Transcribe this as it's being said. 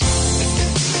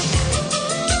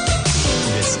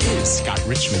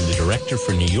Richmond, the director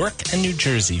for New York and New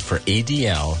Jersey for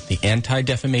ADL, the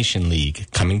Anti-Defamation League,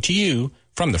 coming to you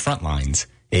from the Frontlines.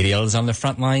 ADL is on the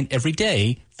front line every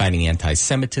day, fighting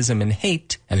anti-Semitism and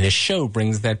hate, and this show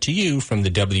brings that to you from the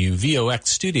WVOX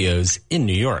studios in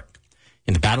New York.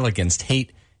 In the battle against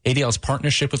hate, ADL's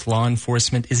partnership with law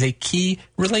enforcement is a key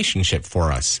relationship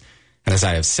for us. And as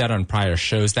I have said on prior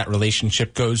shows, that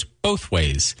relationship goes both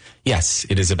ways. Yes,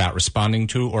 it is about responding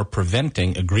to or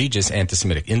preventing egregious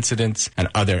anti-Semitic incidents and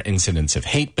other incidents of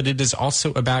hate, but it is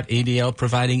also about ADL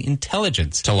providing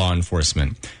intelligence to law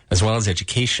enforcement, as well as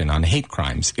education on hate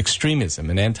crimes,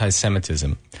 extremism, and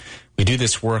anti-Semitism. We do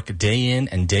this work day in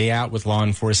and day out with law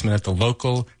enforcement at the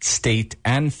local, state,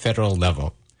 and federal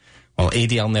level. While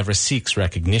ADL never seeks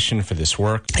recognition for this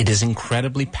work, it is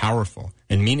incredibly powerful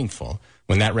and meaningful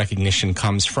when that recognition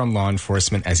comes from law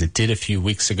enforcement, as it did a few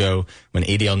weeks ago when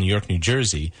ADL New York, New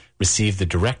Jersey received the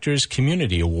Director's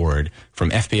Community Award from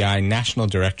FBI National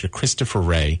Director Christopher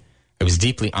Wray. I was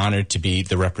deeply honored to be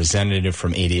the representative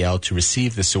from ADL to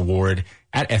receive this award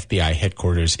at FBI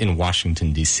headquarters in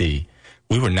Washington, D.C.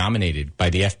 We were nominated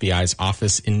by the FBI's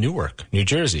office in Newark, New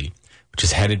Jersey, which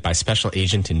is headed by Special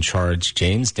Agent in Charge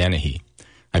James Dennehy.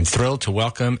 I'm thrilled to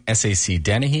welcome SAC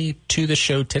Dennehy to the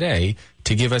show today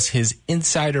to give us his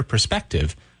insider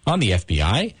perspective on the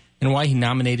FBI and why he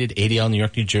nominated ADL New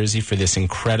York, New Jersey for this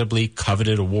incredibly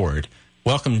coveted award.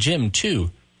 Welcome, Jim,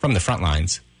 too, from the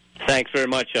Frontlines. Thanks very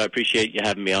much. I appreciate you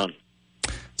having me on.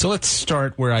 So let's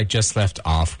start where I just left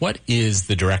off. What is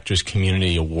the Director's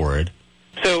Community Award?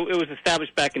 So it was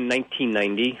established back in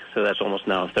 1990, so that's almost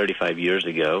now 35 years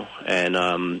ago,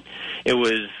 and it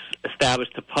was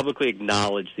established to publicly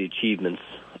acknowledge the achievements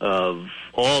of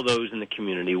all those in the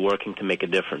community working to make a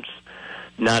difference,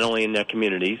 not only in their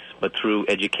communities, but through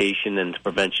education and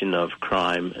prevention of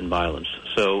crime and violence.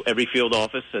 So every field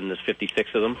office, and there's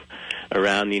 56 of them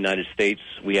around the United States,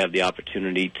 we have the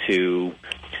opportunity to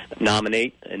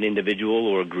nominate an individual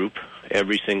or a group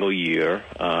every single year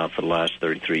for the last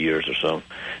 33 years or so.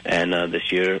 And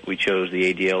this year we chose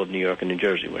the ADL of New York and New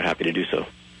Jersey. We're happy to do so.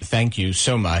 Thank you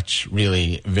so much.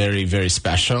 Really very, very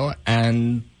special.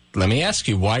 And let me ask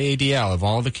you, why ADL? Of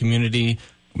all the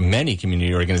many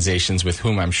community organizations with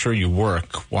whom I'm sure you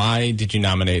work, why did you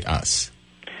nominate us?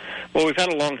 Well, we've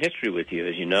had a long history with you,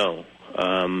 as you know.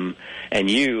 And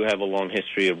you have a long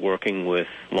history of working with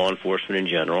law enforcement in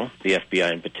general, the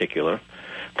FBI in particular,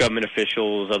 government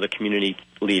officials, other community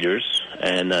leaders,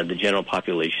 and the general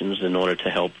populations in order to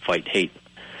help fight hate.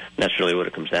 And that's really what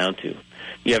it comes down to.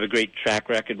 You have a great track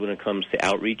record when it comes to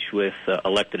outreach with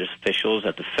elected officials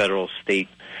at the federal, state,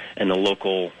 and the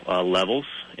local levels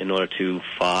in order to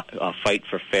fight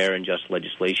for fair and just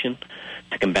legislation,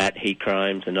 to combat hate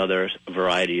crimes and other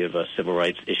variety of civil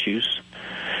rights issues.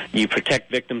 You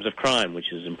protect victims of crime,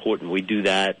 which is important. We do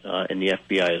that in the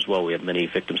FBI as well. We have many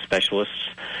victim specialists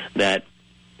that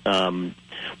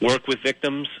work with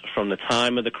victims from the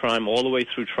time of the crime all the way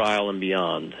through trial and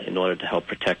beyond in order to help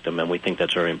protect them, and we think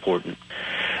that's very important.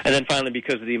 And then finally,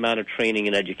 because of the amount of training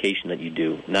and education that you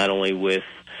do, not only with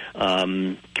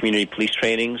community police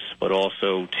trainings, but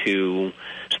also to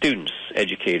students,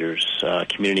 educators,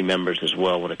 community members as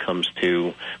well when it comes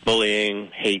to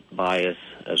bullying, hate, bias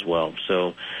as well.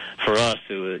 So for us,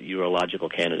 you're a logical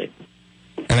candidate.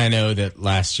 And I know that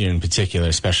last year in particular,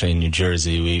 especially in New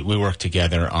Jersey, we worked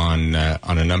together on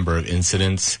a number of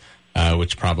incidents,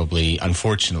 which probably,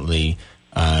 unfortunately,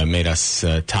 made us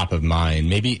top of mind.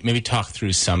 Maybe talk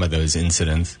through some of those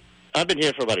incidents. I've been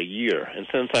here for about a year, and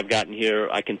since I've gotten here,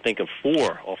 I can think of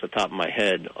 4 off the top of my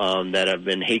head that have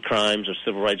been hate crimes or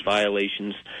civil rights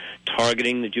violations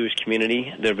targeting the Jewish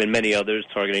community. There have been many others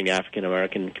targeting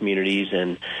African-American communities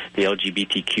and the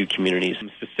LGBTQ communities.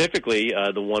 Specifically,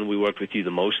 the one we worked with you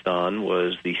the most on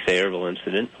was the Sayreville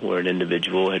incident, where an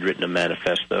individual had written a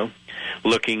manifesto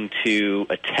looking to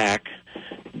attack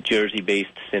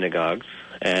Jersey-based synagogues,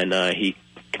 and he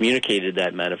communicated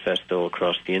that manifesto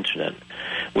across the Internet.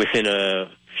 Within a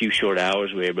few short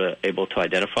hours, we were able to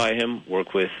identify him,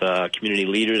 work with community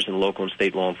leaders and local and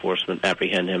state law enforcement,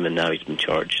 apprehend him, and now he's been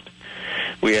charged.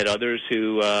 We had others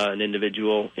who, an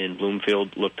individual in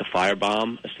Bloomfield looked to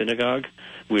firebomb a synagogue.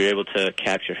 We were able to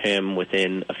capture him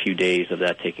within a few days of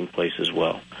that taking place as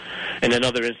well. And then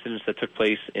other incidents that took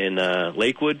place in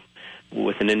Lakewood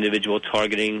with an individual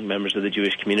targeting members of the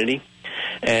Jewish community,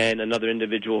 and another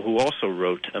individual who also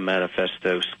wrote a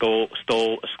manifesto,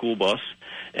 stole a school bus,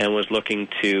 and was looking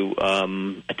to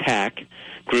attack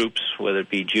groups, whether it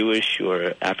be Jewish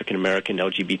or African-American,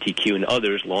 LGBTQ, and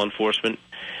others, law enforcement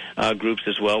groups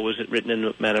as well, was it written in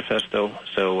the manifesto.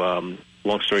 So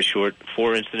long story short,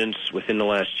 4 incidents within the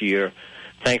last year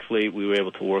thankfully, we were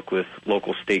able to work with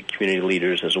local, state, community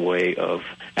leaders as a way of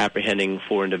apprehending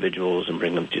 4 individuals and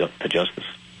bring them to justice.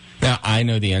 Now, I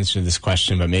know the answer to this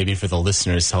question, but maybe for the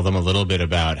listeners, tell them a little bit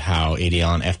about how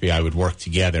ADL and FBI would work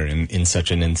together in such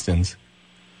an instance.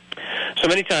 So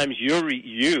many times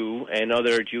you and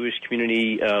other Jewish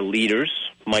community leaders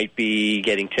might be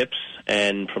getting tips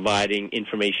and providing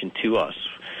information to us,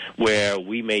 where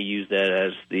we may use that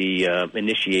as the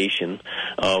initiation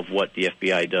of what the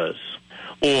FBI does.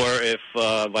 Or if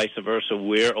vice versa,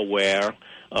 we're aware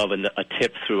of a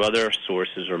tip through other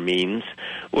sources or means,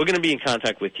 we're going to be in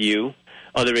contact with you,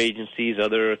 other agencies,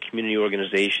 other community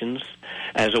organizations,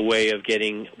 as a way of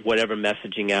getting whatever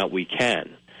messaging out we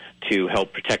can to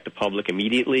help protect the public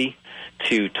immediately,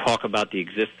 to talk about the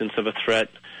existence of a threat,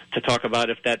 to talk about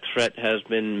if that threat has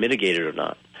been mitigated or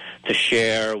not, to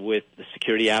share with the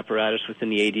security apparatus within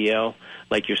the ADL,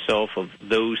 like yourself, of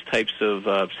those types of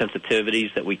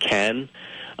sensitivities that we can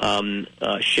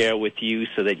share with you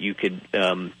so that you could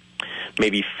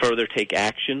maybe further take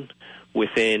action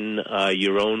within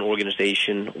your own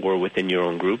organization or within your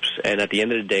own groups. And at the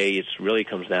end of the day, it really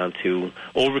comes down to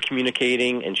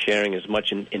over-communicating and sharing as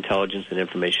much intelligence and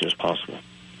information as possible.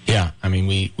 Yeah, I mean,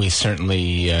 we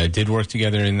certainly did work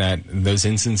together in those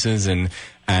instances,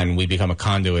 and we become a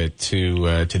conduit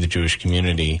to the Jewish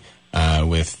community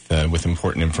with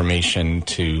important information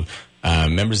to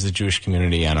members of the Jewish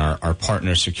community and our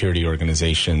partner security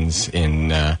organizations in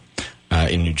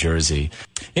New Jersey.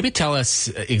 Maybe tell us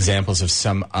examples of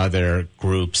some other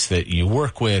groups that you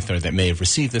work with or that may have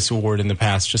received this award in the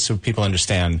past, just so people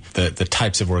understand the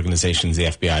types of organizations the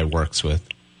FBI works with.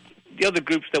 The other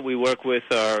groups that we work with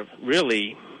are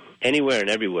really anywhere and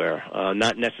everywhere,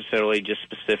 not necessarily just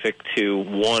specific to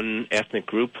one ethnic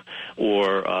group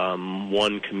or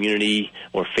one community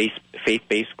or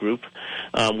faith-based group.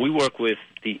 We work with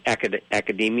the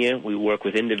academia. We work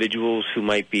with individuals who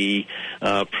might be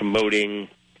promoting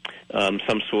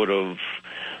some sort of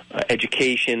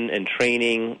education and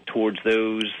training towards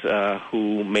those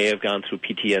who may have gone through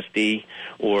PTSD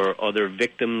or other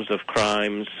victims of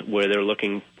crimes, where they're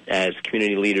looking as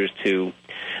community leaders to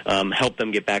help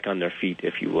them get back on their feet,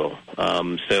 if you will.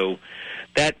 So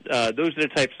that those are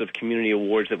the types of community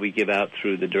awards that we give out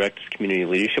through the Directors Community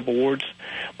Leadership Awards.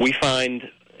 We find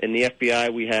in the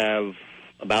FBI we have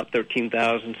about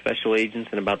 13,000 special agents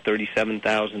and about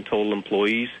 37,000 total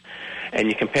employees. And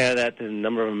you compare that to the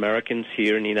number of Americans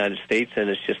here in the United States, and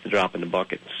it's just a drop in the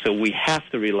bucket. So we have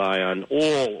to rely on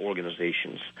all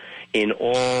organizations in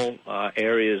all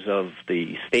areas of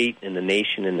the state and the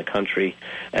nation and the country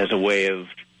as a way of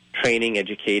training,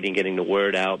 educating, getting the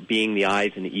word out, being the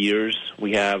eyes and ears.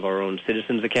 We have our own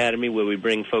Citizens Academy where we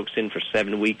bring folks in for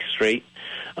 7 weeks straight,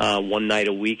 one night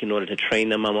a week, in order to train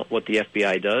them on what the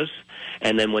FBI does.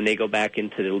 And then when they go back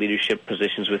into the leadership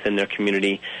positions within their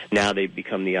community, now they've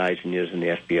become the eyes and ears in the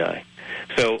FBI.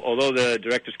 So although the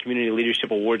Directors Community Leadership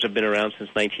Awards have been around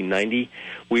since 1990,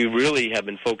 we really have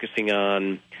been focusing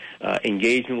on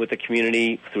engagement with the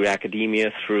community through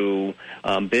academia, through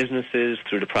businesses,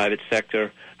 through the private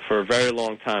sector for a very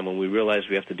long time, when we realize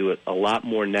we have to do it a lot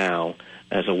more now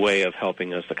as a way of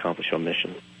helping us accomplish our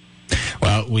mission.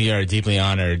 Well, we are deeply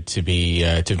honored to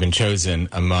have been chosen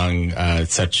among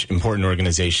such important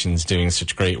organizations doing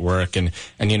such great work. And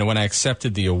you know, when I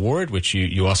accepted the award, which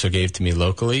you also gave to me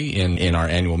locally in our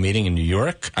annual meeting in New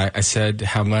York, I said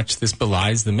how much this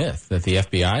belies the myth that the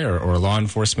FBI or law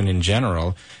enforcement in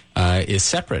general is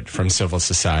separate from civil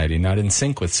society, not in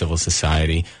sync with civil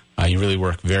society. You really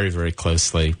work very, very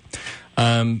closely.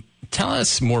 Tell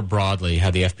us more broadly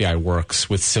how the FBI works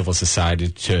with civil society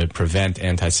to prevent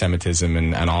anti-Semitism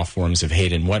and all forms of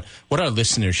hate, and what our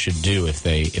listeners should do if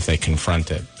they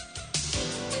confront it.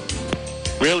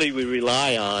 Really, we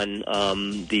rely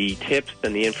on the tips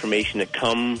and the information that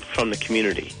come from the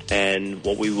community. And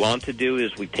what we want to do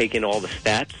is we take in all the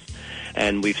stats,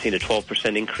 and we've seen a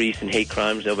 12% increase in hate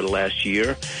crimes over the last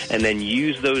year, and then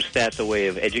use those stats as a way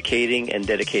of educating and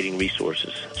dedicating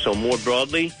resources. So more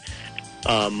broadly,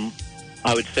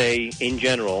 I would say, in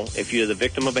general, if you're the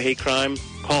victim of a hate crime,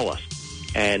 call us.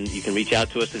 And you can reach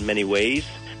out to us in many ways.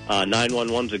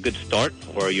 911 is a good start,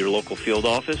 or your local field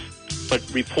office, but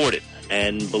report it.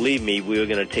 And believe me, we are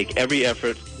going to take every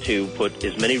effort to put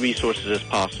as many resources as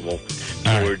possible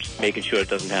towards making sure it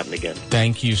doesn't happen again.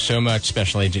 Thank you so much,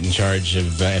 Special Agent in Charge of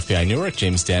FBI Newark,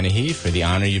 James Danahy, for the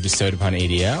honor you bestowed upon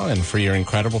ADL and for your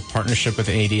incredible partnership with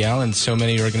ADL and so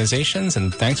many organizations.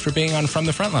 And thanks for being on From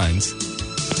the Frontlines.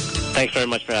 Thanks very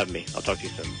much for having me. I'll talk to you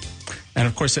soon. And,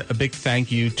 of course, a big thank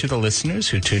you to the listeners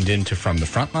who tuned in to From the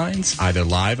Frontlines, either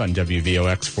live on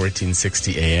WVOX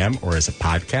 1460 AM or as a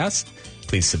podcast.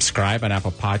 Please subscribe on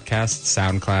Apple Podcasts,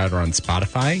 SoundCloud, or on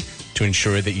Spotify to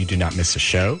ensure that you do not miss a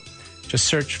show. Just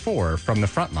search for From the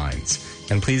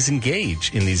Frontlines. And please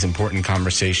engage in these important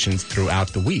conversations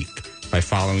throughout the week by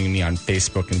following me on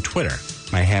Facebook and Twitter.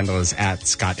 My handle is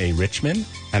 @Scott A. Richmond,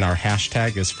 and our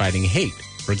hashtag is Fighting Hate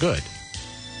for Good.